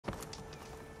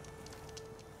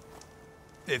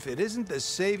if it isn't the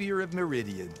savior of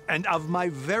Meridian and of my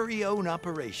very own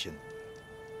operation.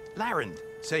 Larend,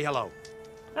 say hello.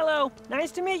 Hello,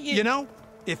 nice to meet you. You know,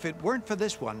 if it weren't for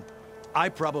this one, I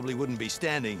probably wouldn't be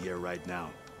standing here right now.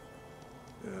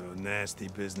 Oh, nasty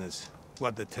business.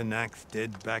 What the Tenakth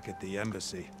did back at the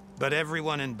embassy. But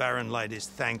everyone in Barren Light is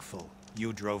thankful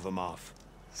you drove them off.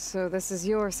 So this is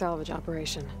your salvage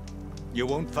operation? You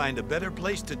won't find a better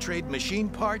place to trade machine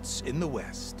parts in the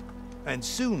West. And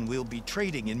soon we'll be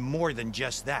trading in more than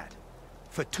just that.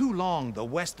 For too long, the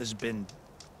West has been,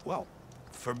 well,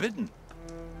 forbidden.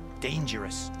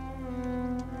 Dangerous.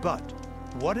 But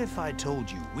what if I told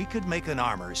you we could make an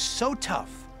armor so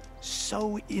tough,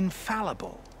 so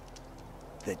infallible,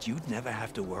 that you'd never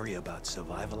have to worry about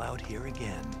survival out here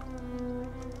again?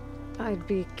 I'd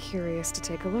be curious to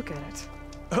take a look at it.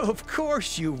 Of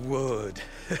course you would.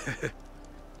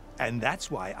 And that's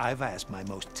why I've asked my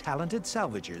most talented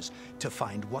salvagers to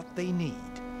find what they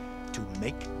need to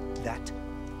make that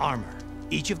armor.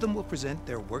 Each of them will present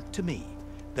their work to me.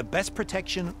 The best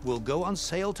protection will go on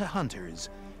sale to hunters,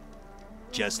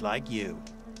 just like you.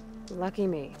 Lucky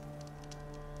me.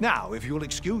 Now, if you'll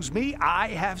excuse me, I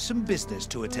have some business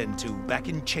to attend to back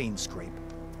in Chainscrape.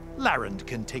 Larend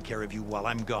can take care of you while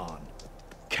I'm gone.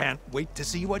 Can't wait to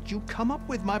see what you come up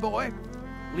with, my boy.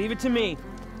 Leave it to me.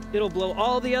 It'll blow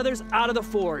all the others out of the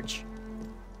forge.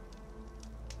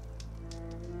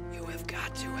 You have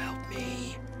got to help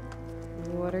me.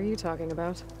 What are you talking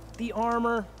about? The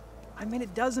armor. I made a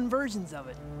dozen versions of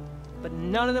it, but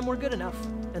none of them were good enough.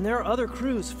 And there are other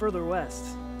crews further west.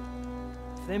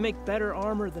 If they make better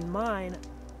armor than mine,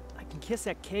 I can kiss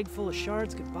that keg full of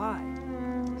shards goodbye.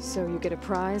 So you get a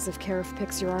prize if Karif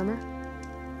picks your armor?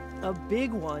 A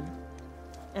big one.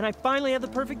 And I finally have the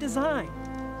perfect design.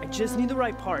 I just need the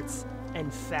right parts,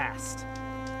 and fast.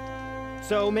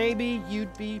 So maybe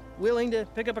you'd be willing to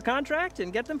pick up a contract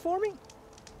and get them for me?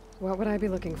 What would I be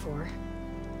looking for?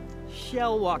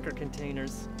 Shell walker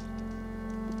containers.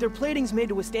 Their plating's made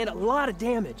to withstand a lot of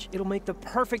damage. It'll make the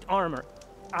perfect armor.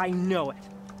 I know it.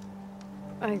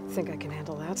 I think I can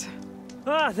handle that.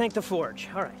 Ah, thank the forge.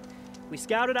 All right. We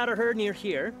scouted out a herd near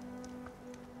here.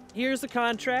 Here's the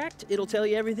contract. It'll tell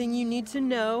you everything you need to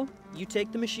know. You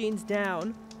take the machines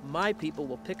down. My people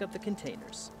will pick up the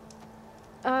containers.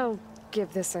 I'll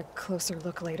give this a closer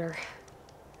look later.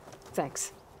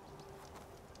 Thanks.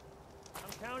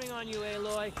 I'm counting on you,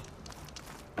 Aloy.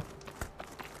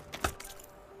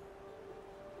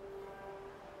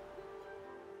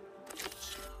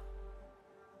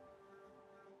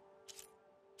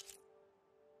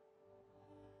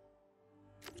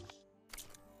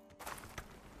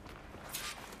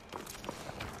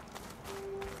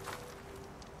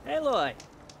 Aloy.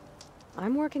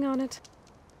 I'm working on it.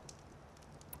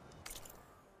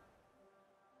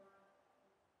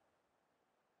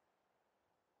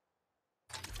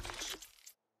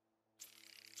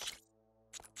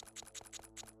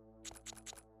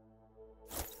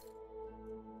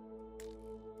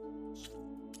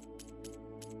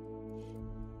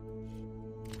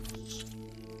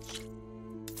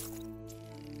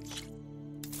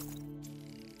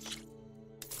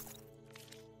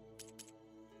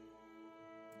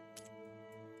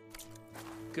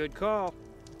 Good call.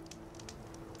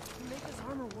 I can make this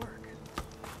armor work.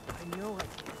 I know I can.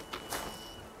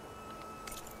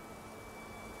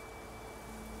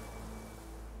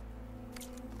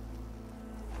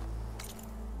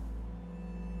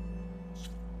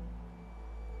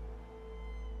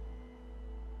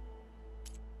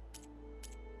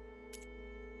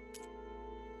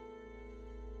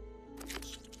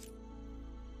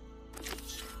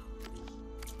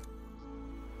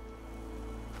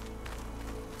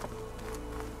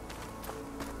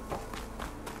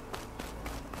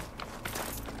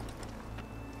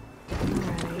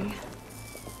 Ready.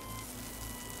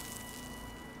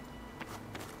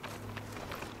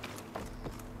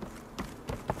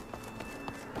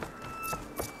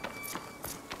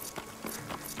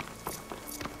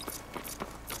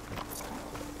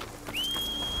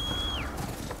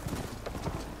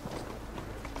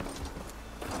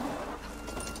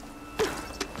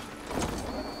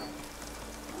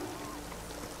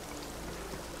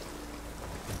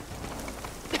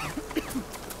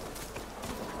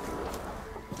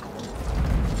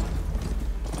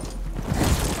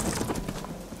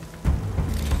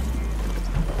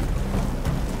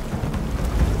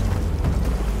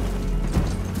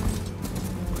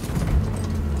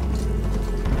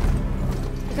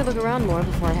 I could look around more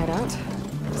before I head out.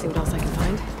 See what else I can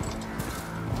find.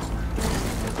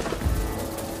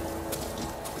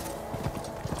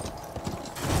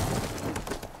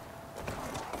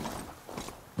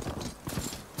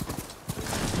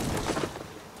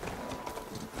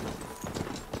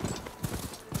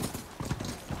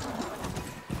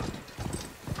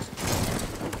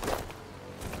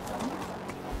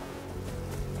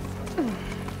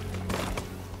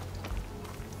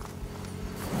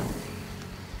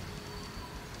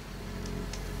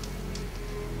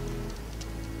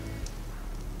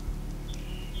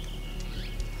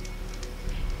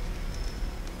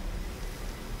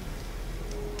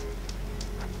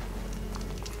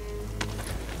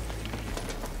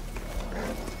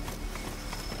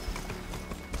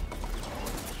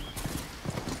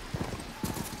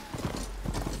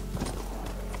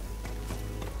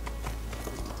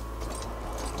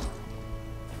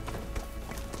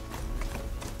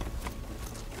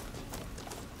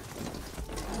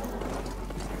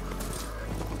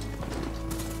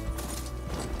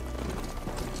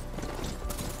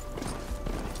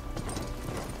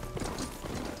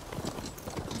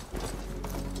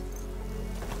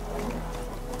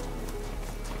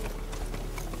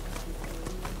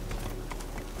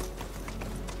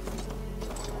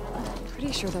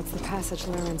 Pretty sure that's the passage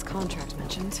Laren's contract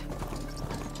mentioned.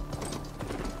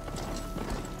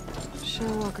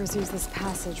 Shellwalkers use this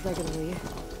passage regularly,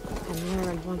 and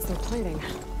Laren wants their plating.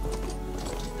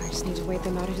 I just need to wait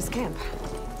them out at his camp.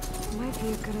 Might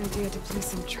be a good idea to place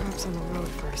some traps on the road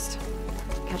first.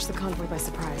 Catch the convoy by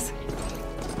surprise.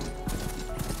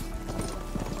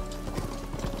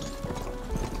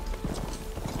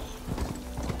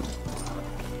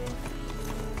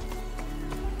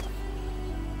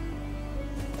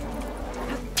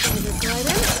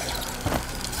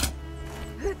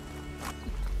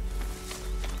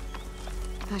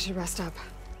 I should rest up.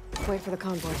 Wait for the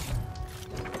convoy.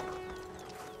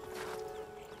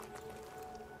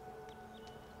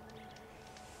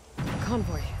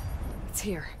 Convoy. It's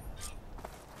here.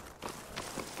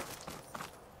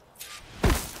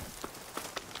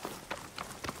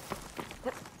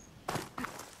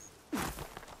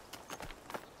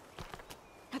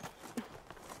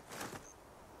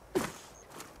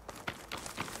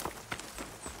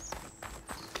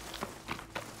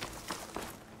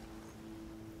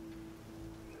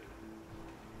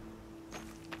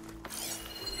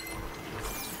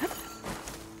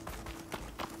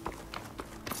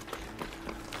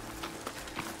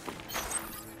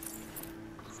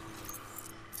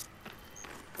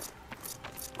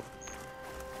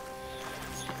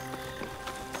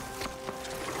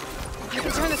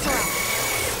 Turn this around.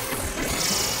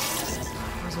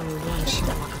 There's only one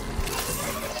Shellwalker.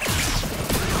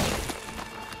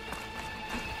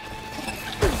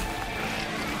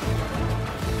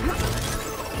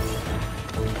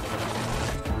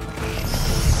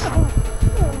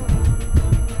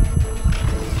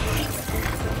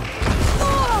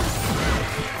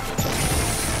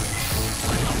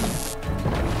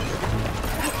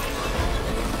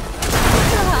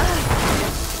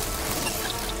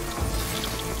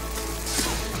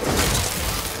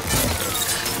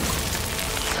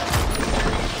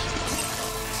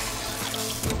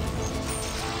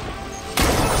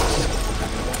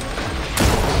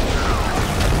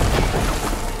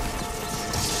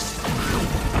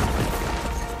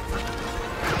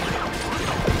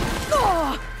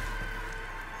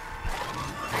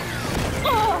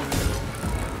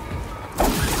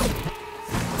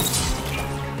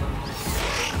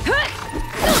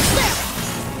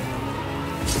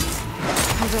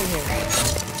 He's in here.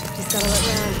 Just gotta let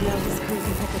Laren know his crew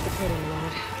can pick up the plating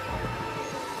load.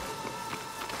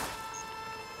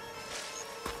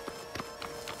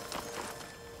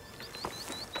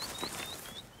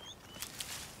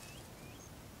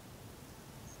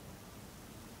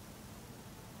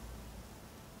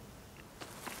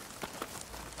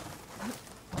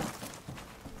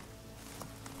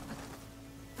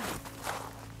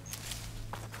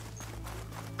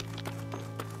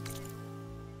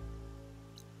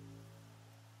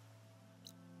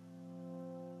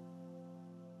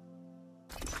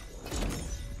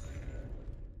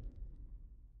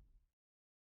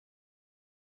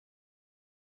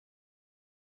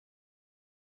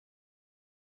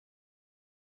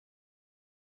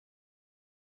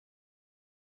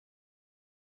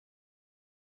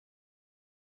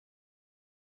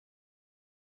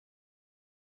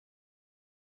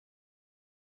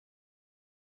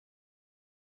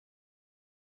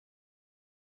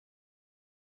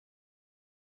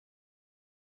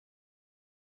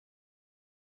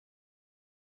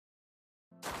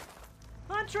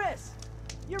 Huntress!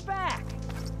 You're back!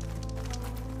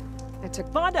 I took...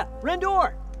 Vonda!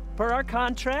 Rendor! Per our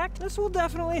contract, this will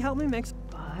definitely help me mix...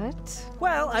 But...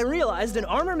 Well, I realized an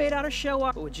armor made out of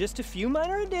Shellwalker with just a few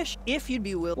minor additions, if you'd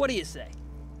be willing. What do you say?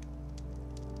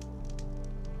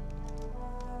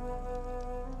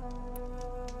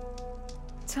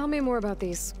 Tell me more about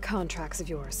these contracts of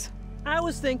yours. I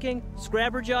was thinking,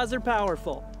 scrabber jaws are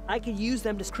powerful. I could use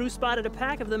them to crew spotted a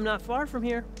pack of them not far from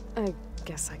here. I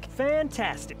guess I can.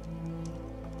 Fantastic.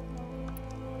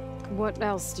 What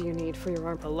else do you need for your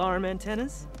arm? Alarm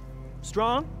antennas.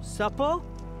 Strong, supple.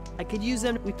 I could use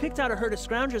them. We picked out a herd of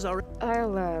scroungers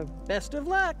already. Best of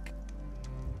luck.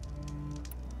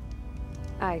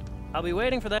 I'll be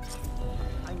waiting for that.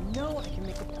 I know I can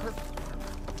make a perfect